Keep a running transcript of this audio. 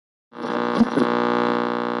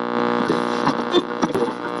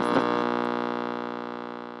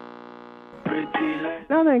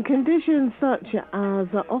Now then, conditions such as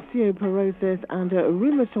osteoporosis and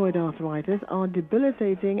rheumatoid arthritis are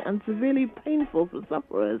debilitating and severely painful for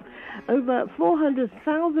sufferers. Over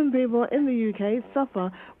 400,000 people in the UK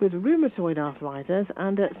suffer with rheumatoid arthritis,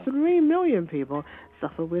 and 3 million people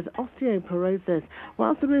suffer with osteoporosis.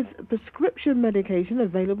 Whilst there is prescription medication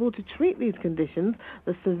available to treat these conditions,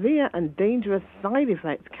 the severe and dangerous side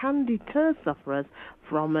effects can deter sufferers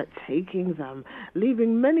from taking them,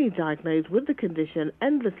 leaving many diagnosed with the condition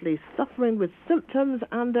endlessly suffering with symptoms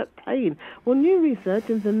and pain. Well, new research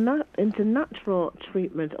into natural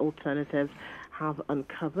treatment alternatives have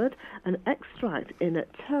uncovered an extract in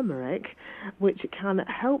turmeric which can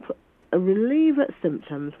help relieve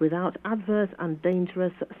symptoms without adverse and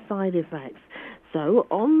dangerous side effects. So,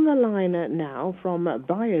 on the line now from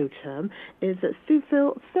Bioturm is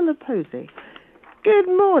Philipposi. Good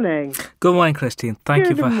morning. Good morning, Christine. Thank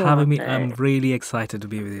you for having me. I'm really excited to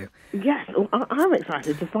be with you. Yes, I'm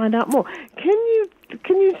excited to find out more. Can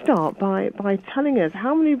you start by telling us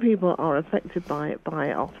how many people are affected by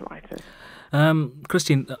arthritis?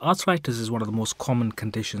 Christine, arthritis is one of the most common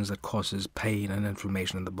conditions that causes pain and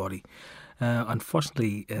inflammation in the body.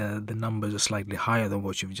 Unfortunately, the numbers are slightly higher than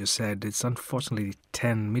what you've just said. It's unfortunately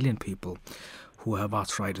 10 million people who have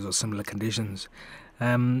arthritis or similar conditions.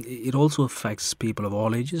 It also affects people of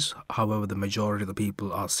all ages. However, the majority of the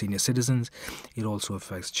people are senior citizens. It also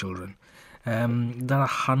affects children. There are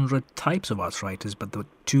 100 types of arthritis, but the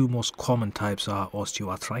two most common types are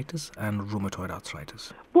osteoarthritis and rheumatoid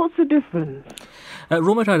arthritis. What's the difference?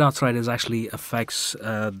 Rheumatoid arthritis actually affects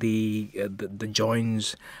the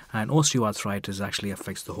joints, and osteoarthritis actually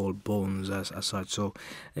affects the whole bones as such. So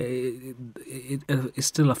it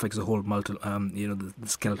still affects the whole the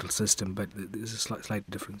skeletal system, but there's a slight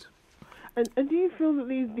difference. And do you feel that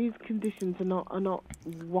these conditions are not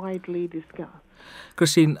widely discussed?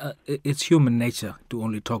 Christine, it's human nature to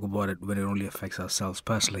only talk about it when it only affects ourselves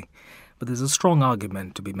personally. But there's a strong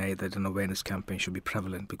argument to be made that an awareness campaign should be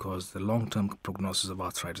prevalent because the long-term prognosis of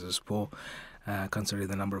arthritis is poor, considering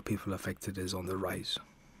the number of people affected is on the rise.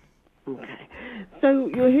 Okay. So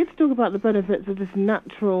you're here to talk about the benefits of this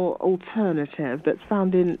natural alternative that's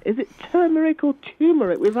found in, is it turmeric or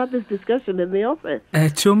turmeric? We've had this discussion in the office.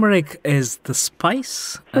 Turmeric is the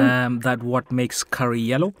spice that what makes curry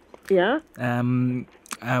yellow. Yeah.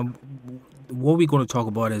 What we're going to talk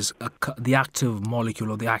about is the active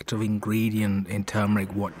molecule or the active ingredient in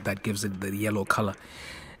turmeric, what that gives it the yellow color.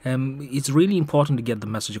 It's really important to get the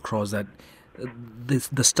message across that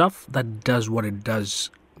the stuff that does what it does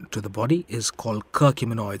to the body is called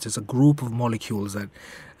curcuminoids. It's a group of molecules that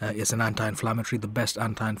is an anti-inflammatory, the best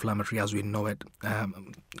anti-inflammatory as we know it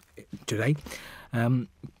today.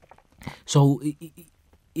 So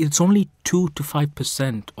it's only 2 to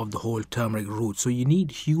 5% of the whole turmeric root. So you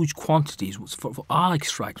need huge quantities. For our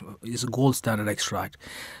extract, it's a gold standard extract,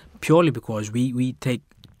 purely because we take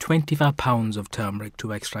 25 pounds of turmeric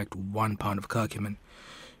to extract 1 pound of curcumin.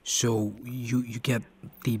 So you get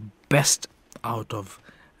the best out of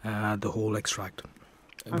the whole extract,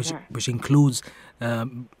 which includes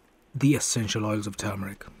the essential oils of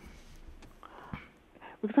turmeric.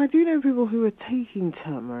 Because I do know people who are taking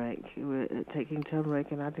turmeric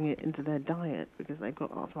and adding it into their diet because they've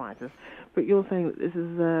got arthritis. But you're saying that this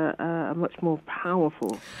is a much more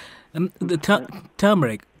powerful.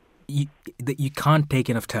 Turmeric, you can't take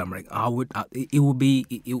enough turmeric. It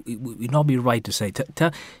would not be right to say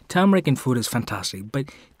turmeric in food is fantastic, but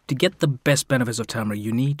to get the best benefits of turmeric,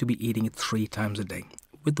 you need to be eating it 3 times a day.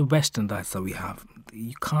 With the Western diets that we have,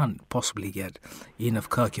 you can't possibly get enough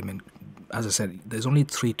curcumin. As I said, there's only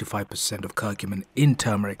 3 to 5% of curcumin in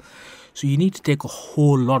turmeric. So you need to take a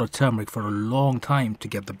whole lot of turmeric for a long time to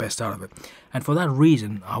get the best out of it. And for that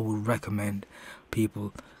reason, I would recommend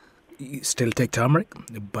people still take turmeric,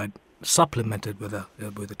 but supplement it with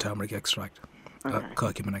a turmeric extract,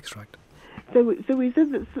 curcumin extract. So we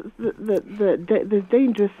said that there's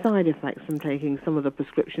dangerous side effects from taking some of the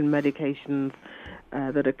prescription medications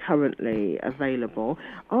that are currently available.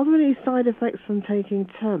 Are there any side effects from taking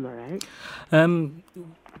turmeric?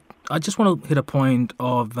 I just want to hit a point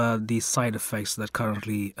of the side effects that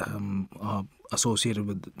currently are associated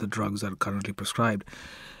with the drugs that are currently prescribed.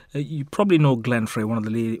 You probably know Glenn Frey, one of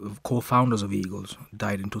the co-founders of Eagles,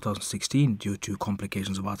 died in 2016 due to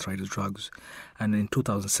complications of arthritis drugs. And in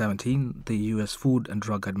 2017, the U.S. Food and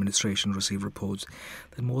Drug Administration received reports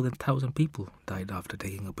that more than 1,000 people died after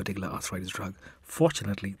taking a particular arthritis drug.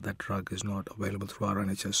 Fortunately, that drug is not available through our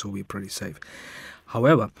NHS, so we're pretty safe.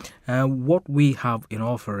 However, what we have in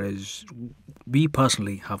offer is, we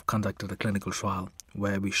personally have conducted a clinical trial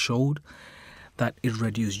where we showed that it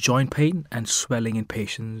reduced joint pain and swelling in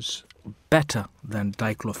patients better than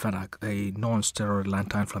diclofenac, a non-steroidal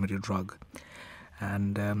anti-inflammatory drug.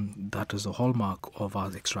 And that is the hallmark of our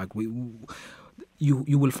extract. You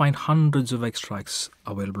will find hundreds of extracts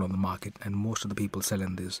available on the market, and most of the people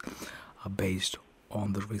selling this are based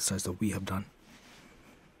on the research that we have done.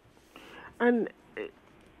 And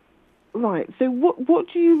right, so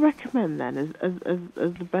what do you recommend then as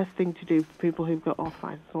the best thing to do for people who've got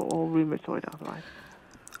arthritis or rheumatoid arthritis?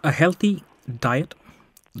 A healthy diet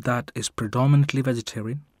that is predominantly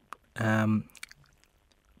vegetarian,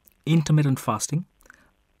 intermittent fasting,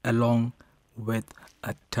 along with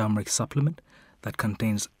a turmeric supplement that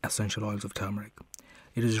contains essential oils of turmeric.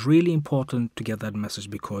 It is really important to get that message,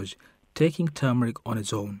 because taking turmeric on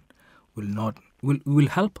its own will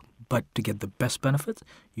help, but to get the best benefits,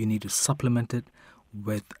 you need to supplement it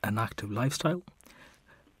with an active lifestyle,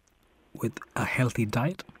 with a healthy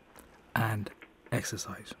diet, and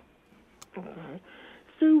exercise. Okay.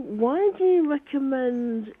 So why do you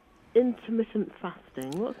recommend intermittent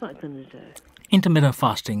fasting? What's that going to do? Intermittent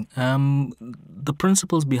fasting. The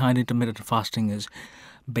principles behind intermittent fasting is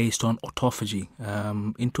based on autophagy.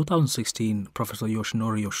 In 2016, Professor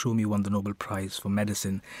Yoshinori Yoshimi won the Nobel Prize for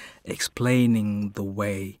Medicine, explaining the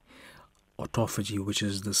way autophagy, which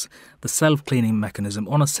is the self-cleaning mechanism.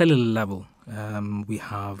 On a cellular level, we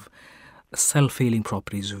have self-healing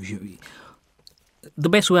properties of you. The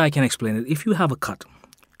best way I can explain it, if you have a cut,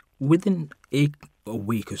 within a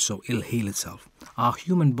week or so, it'll heal itself. Our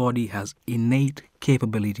human body has innate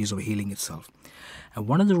capabilities of healing itself. And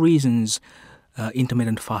one of the reasons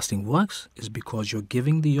intermittent fasting works is because you're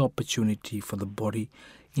giving the opportunity for the body,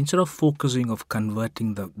 instead of focusing of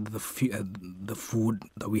converting the food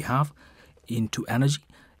that we have into energy,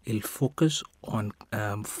 it'll focus on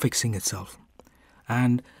fixing itself.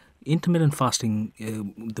 And intermittent fasting,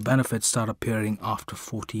 the benefits start appearing after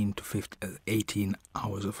 14 to 18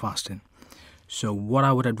 hours of fasting. So what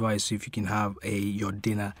I would advise, if you can have your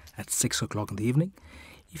dinner at 6 o'clock in the evening,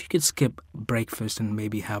 if you could skip breakfast and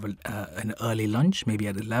maybe have an early lunch, maybe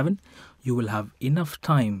at 11, you will have enough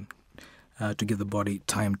time to give the body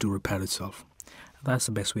time to repair itself. That's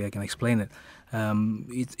the best way I can explain it.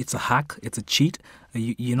 It's a hack. It's a cheat.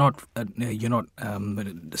 You're not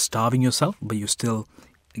starving yourself, but you're still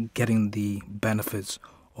getting the benefits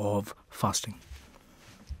of fasting.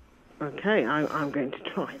 Okay, I'm going to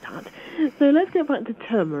try that. So let's get back to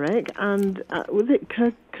turmeric. And was it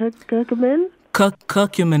curcumin?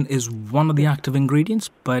 Curcumin is one of the active ingredients,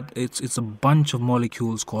 but it's a bunch of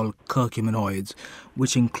molecules called curcuminoids,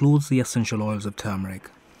 which includes the essential oils of turmeric.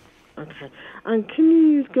 Okay. And can you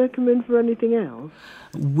use curcumin for anything else?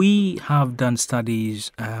 We have done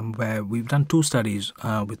studies where we've done 2 studies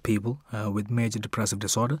with people with major depressive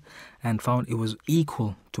disorder, and found it was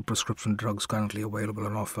equal to prescription drugs currently available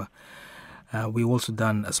on offer. We've also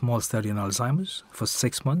done a small study on Alzheimer's for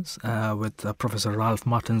 6 months with Professor Ralph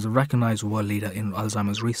Martins, a recognized world leader in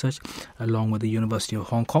Alzheimer's research, along with the University of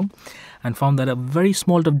Hong Kong, and found that a very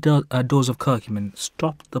small dose of curcumin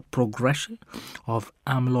stopped the progression of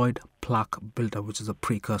amyloid plaque buildup, which is a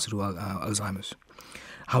precursor to Alzheimer's.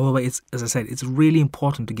 However, as I said, it's really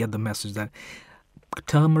important to get the message that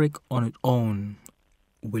turmeric on its own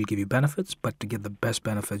will give you benefits, but to get the best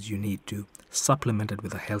benefits, you need to supplement it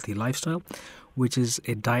with a healthy lifestyle, which is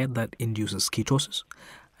a diet that induces ketosis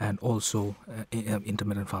and also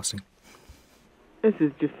intermittent fasting. This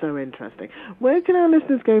is just so interesting. Where can our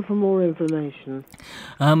listeners go for more information?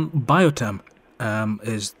 Bioturm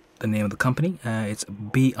is the name of the company. It's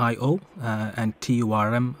BIO and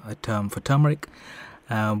TURM, a term for turmeric.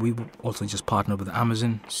 We also just partnered with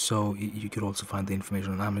Amazon, so you could also find the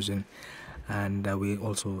information on Amazon. And we're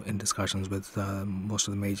also in discussions with most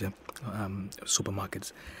of the major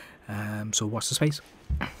supermarkets. So watch the space.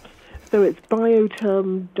 So it's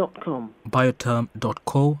bioturm.com.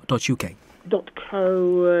 Bioturm.co.uk.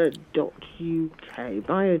 .co.uk.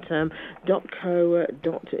 Bioturm.co.uk.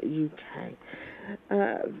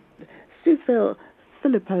 Sue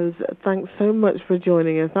Philippos, thanks so much for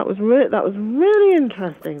joining us. That was really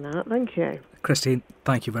interesting. Thank you. Christine,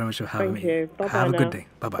 thank you very much for having me. Thank you. Bye-bye. Have a good day.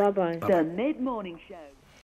 Bye-bye. Bye-bye. The Mid-Morning Show.